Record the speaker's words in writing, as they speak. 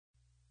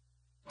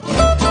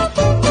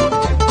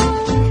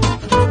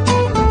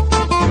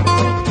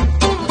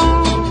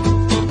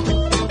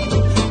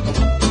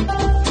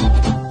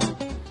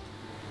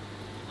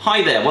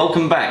Hi there,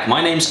 welcome back.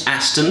 My name's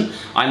Aston.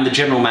 I'm the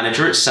general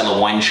manager at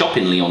Cellar Wine Shop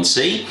in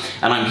Leigh-on-Sea,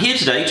 and I'm here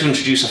today to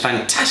introduce a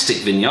fantastic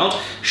vineyard,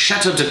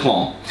 Chateau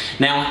D'Esclans.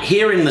 Now,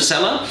 here in the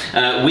cellar,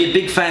 we're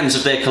big fans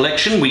of their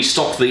collection. We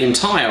stock the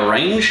entire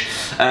range.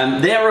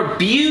 They're a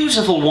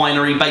beautiful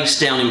winery based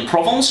down in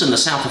Provence in the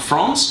south of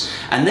France,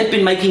 and they've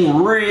been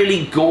making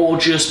really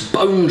gorgeous,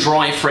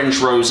 bone-dry French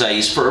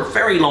rosés for a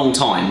very long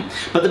time.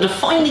 But the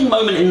defining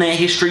moment in their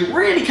history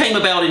really came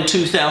about in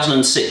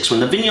 2006 when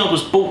the vineyard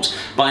was bought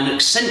by an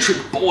eccentric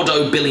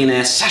Bordeaux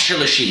billionaire, Sacha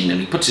Lachine, and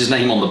he puts his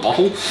name on the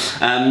bottle.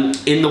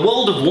 In the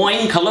world of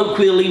wine,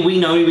 colloquially, we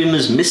know him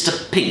as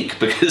Mr. Pink,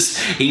 because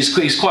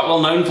he's quite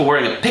well known for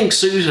wearing a pink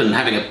suit and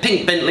having a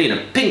pink Bentley and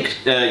a pink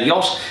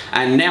yacht,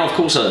 and now, of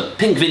course, a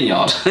pink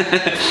vineyard.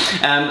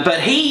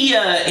 But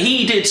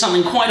he did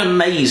something quite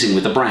amazing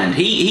with the brand.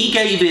 He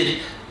gave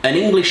it an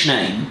English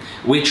name,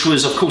 which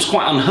was, of course,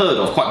 quite unheard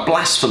of, quite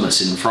blasphemous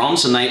in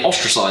France, and they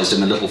ostracised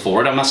him a little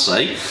for it, I must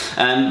say.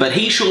 But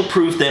he sure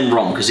proved them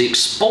wrong, because he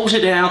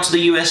exported it out to the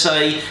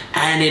USA,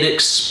 and it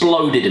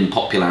exploded in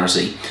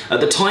popularity. At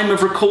the time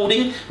of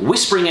recording,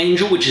 Whispering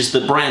Angel, which is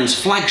the brand's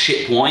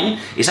flagship wine,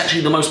 is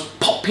actually the most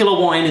popular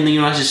wine in the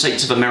United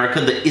States of America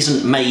that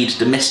isn't made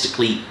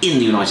domestically in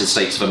the United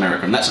States of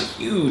America, and that's a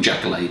huge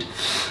accolade.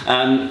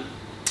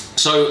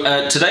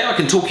 So today I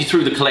can talk you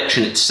through the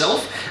collection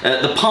itself.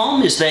 The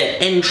Palm is their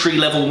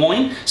entry-level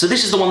wine, so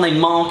this is the one they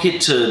market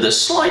to the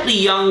slightly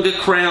younger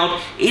crowd.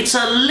 It's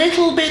a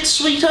little bit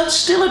sweeter,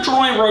 still a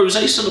dry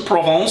rosé, so the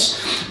Provence,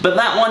 but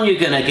that one you're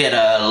going to get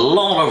a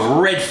lot of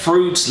red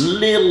fruits,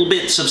 little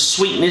bits of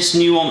sweetness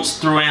nuanced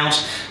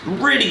throughout.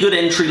 Really good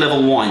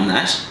entry-level wine,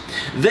 that.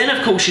 Then,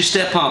 of course, you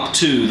step up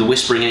to the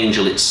Whispering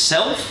Angel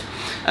itself.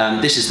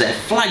 This is their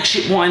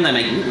flagship wine. They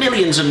make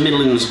millions and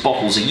millions of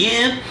bottles a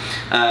year.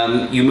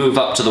 You move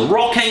up to the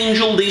Rock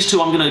Angel. These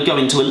two I'm going to go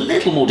into a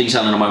little more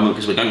detail in a moment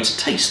because we're going to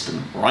taste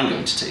them, or I'm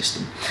going to taste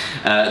them.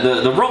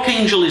 The Rock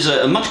Angel is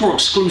a much more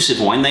exclusive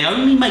wine. They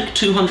only make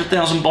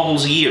 200,000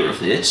 bottles a year of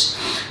this,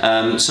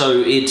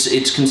 so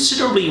it's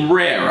considerably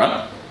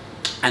rarer,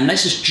 and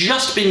this has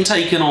just been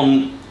taken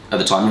on, at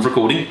the time of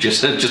recording,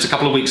 just a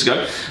couple of weeks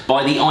ago,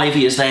 by the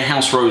Ivy as their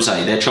house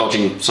rosé. They're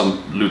charging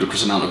some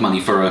ludicrous amount of money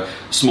for a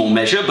small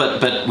measure,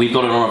 but we've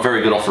got it on a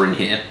very good offer in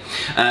here.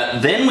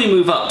 Then we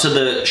move up to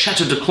the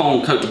Chateau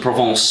D'Esclans Cotes de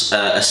Provence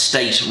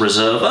Estate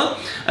Reserva.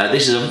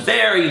 This is a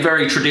very,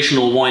 very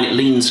traditional wine. It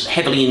leans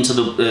heavily into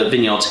the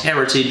vineyard's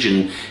heritage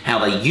and how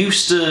they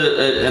used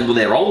to, and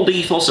their old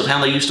ethos of how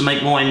they used to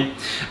make wine.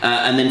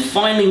 And then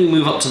finally we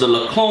move up to the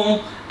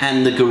Leclan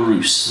and the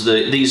Garous.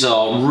 These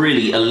are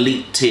really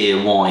elite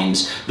tier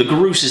wines. The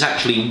Garous is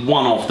actually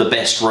one of the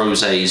best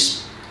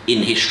rosés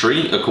in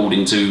history,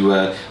 according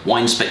to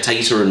Wine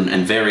Spectator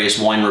and various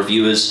wine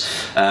reviewers.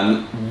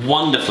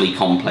 Wonderfully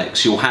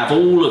complex. You'll have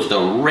all of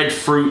the red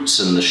fruits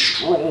and the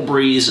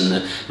strawberries and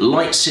the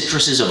light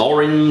citruses of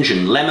orange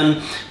and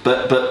lemon,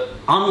 but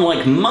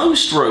unlike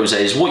most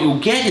rosés, what you'll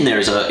get in there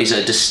is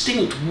a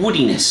distinct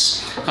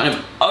woodiness, kind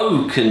of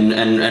oak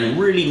and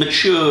really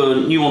mature,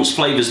 nuanced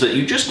flavours that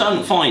you just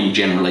don't find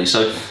generally.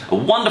 So a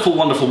wonderful,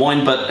 wonderful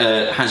wine, but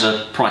has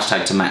a price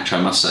tag to match,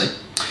 I must say.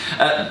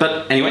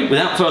 But anyway,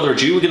 without further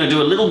ado, we're going to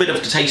do a little bit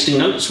of the tasting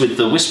notes with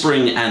the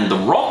Whispering and the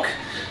Rock.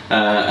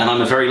 And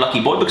I'm a very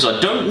lucky boy because I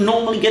don't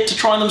normally get to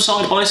try them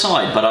side by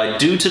side, but I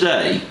do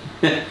today.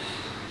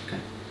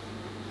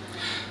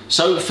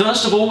 So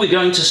first of all, we're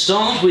going to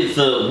start with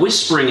the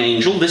Whispering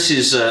Angel. This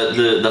is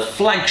the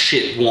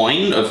flagship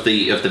wine of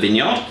the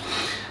vineyard,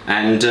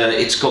 and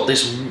it's got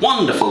this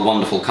wonderful,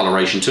 wonderful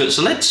coloration to it.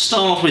 So let's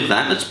start with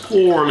that. Let's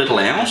pour a little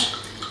out.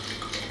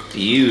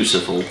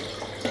 Beautiful.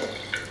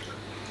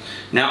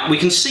 Now we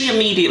can see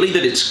immediately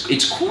that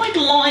it's quite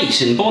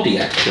light in body,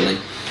 actually,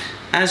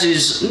 as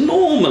is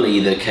normally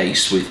the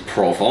case with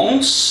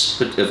Provence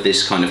of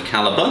this kind of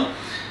calibre.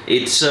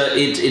 It's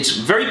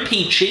very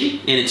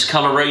peachy in its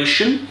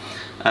coloration.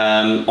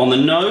 On the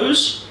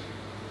nose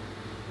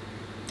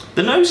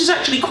is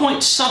actually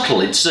quite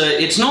subtle.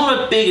 It's not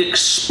a big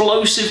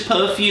explosive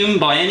perfume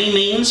by any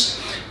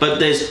means, but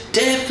there's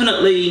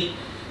definitely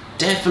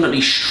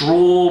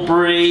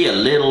strawberry, a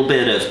little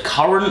bit of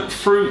currant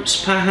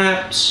fruits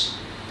perhaps,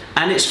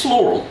 and it's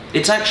floral.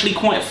 It's actually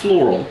quite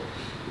floral.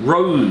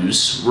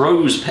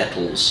 Rose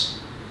petals.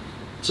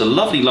 It's a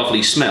lovely,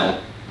 lovely smell.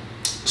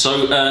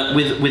 So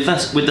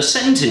with the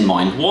scent in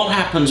mind, what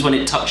happens when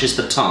it touches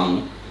the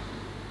tongue?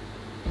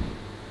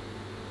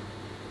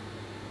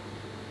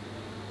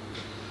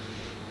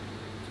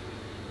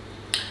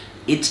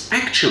 It's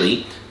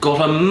actually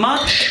got a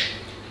much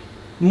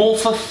more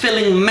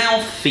fulfilling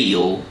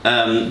mouthfeel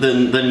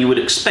than you would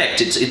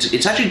expect.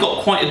 It's actually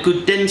got quite a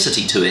good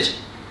density to it.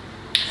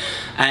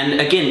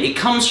 And again, it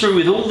comes through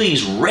with all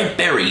these red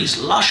berries,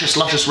 luscious,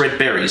 luscious red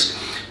berries.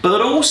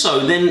 But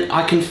also then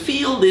I can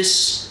feel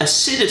this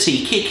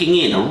acidity kicking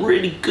in, a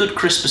really good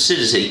crisp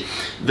acidity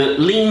that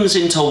leans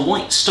into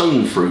white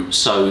stone fruit,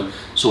 so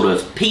sort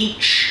of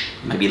peach,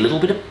 maybe a little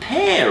bit of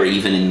pear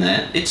even in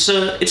there. It's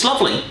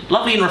lovely,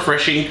 lovely and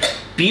refreshing,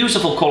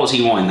 beautiful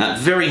quality wine, that,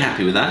 very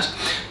happy with that.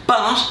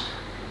 But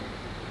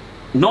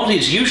not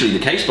is usually the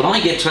case, but I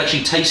get to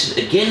actually taste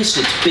it against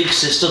its big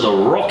sister, the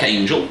Rock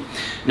Angel.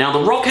 Now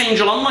the Rock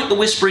Angel, unlike the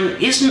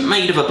Whispering, isn't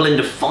made of a blend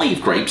of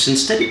 5 grapes,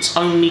 instead it's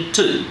only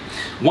 2.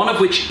 One of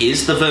which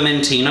is the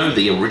Vermentino,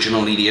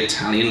 originally the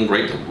Italian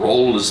grape, the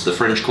Roll as the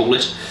French call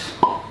it.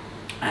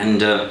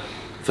 And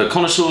for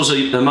connoisseurs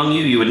among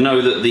you, you would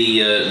know that the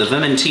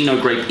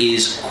Vermentino grape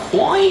is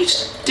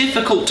quite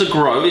difficult to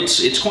grow.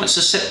 It's quite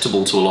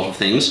susceptible to a lot of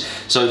things,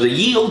 so the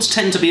yields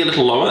tend to be a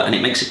little lower and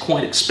it makes it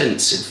quite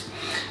expensive.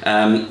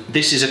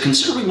 This is a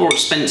considerably more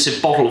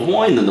expensive bottle of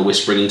wine than the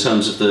Whispering in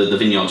terms of the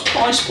vineyard's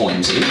price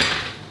pointing,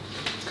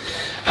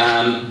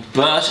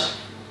 but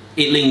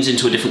it leans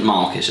into a different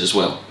market as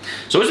well.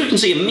 So as we can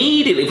see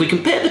immediately, if we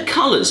compare the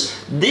colours,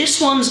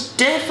 this one's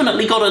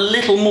definitely got a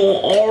little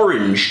more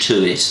orange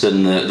to it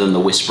than the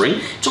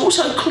Whispering. It's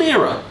also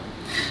clearer.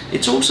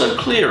 It's also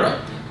clearer,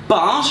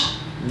 but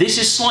this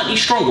is slightly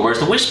stronger, whereas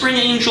the Whispering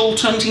Angel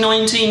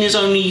 2019 is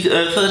only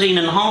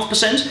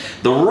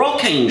 13.5%. The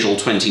Rock Angel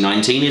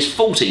 2019 is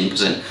 14%.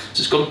 So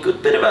it's got a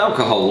good bit of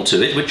alcohol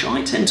to it, which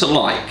I tend to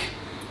like.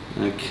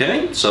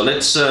 Okay, so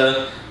let's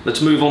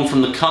move on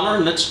from the colour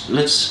and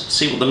let's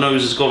see what the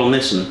nose has got on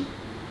this one.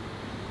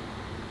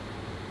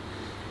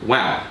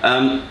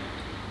 Wow,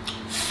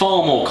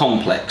 far more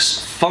complex,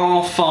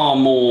 far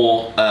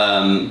more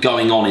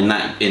going on in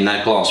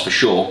that glass for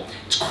sure.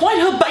 It's quite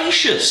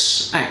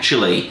herbaceous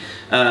actually,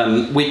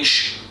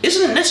 which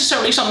isn't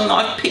necessarily something that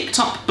I've picked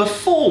up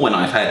before when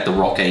I've had the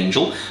Rock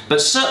Angel, but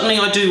certainly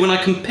I do when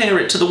I compare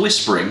it to the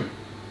Whispering.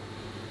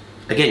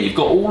 Again, you've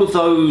got all of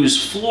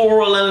those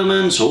floral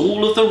elements,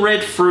 all of the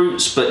red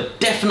fruits, but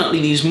definitely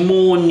these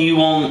more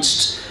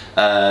nuanced,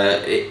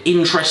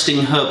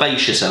 interesting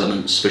herbaceous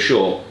elements for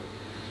sure.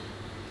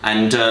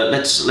 And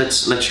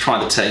let's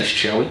try the taste,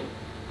 shall we?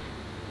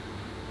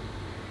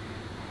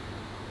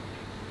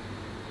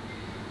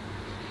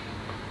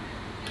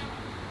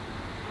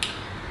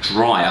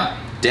 Drier,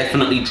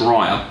 definitely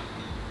drier.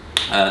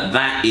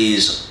 That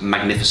is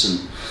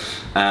magnificent.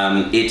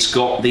 It's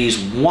got these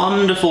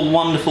wonderful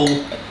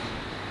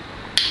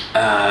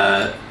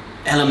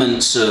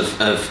elements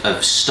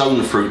of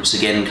stone fruits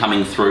again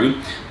coming through,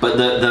 but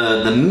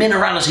the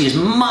minerality is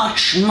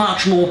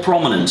much more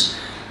prominent.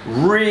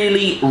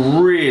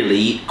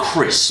 Really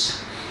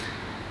crisp.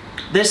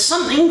 There's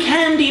something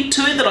candied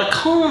to it that I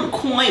can't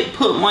quite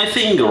put my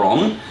finger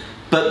on,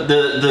 but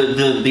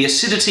the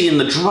acidity and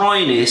the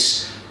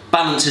dryness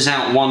balances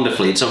out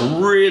wonderfully. It's a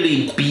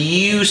really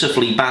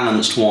beautifully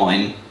balanced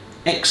wine.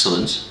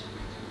 Excellent.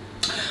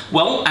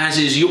 Well, as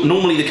is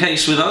normally the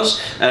case with us,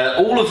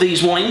 all of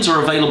these wines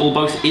are available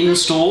both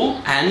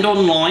in-store and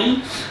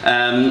online.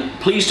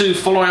 Please do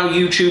follow our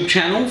YouTube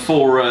channel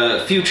for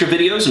future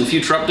videos and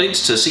future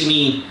updates to see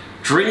me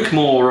drink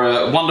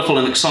more wonderful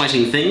and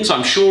exciting things.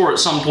 I'm sure at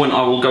some point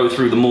I will go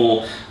through the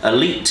more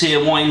elite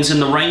tier wines in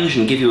the range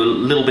and give you a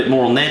little bit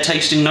more on their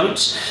tasting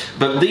notes.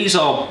 But these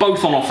are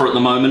both on offer at the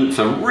moment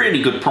for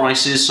really good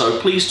prices, so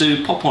please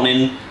do pop on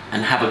in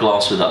and have a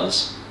glass with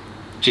us.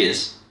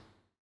 Cheers.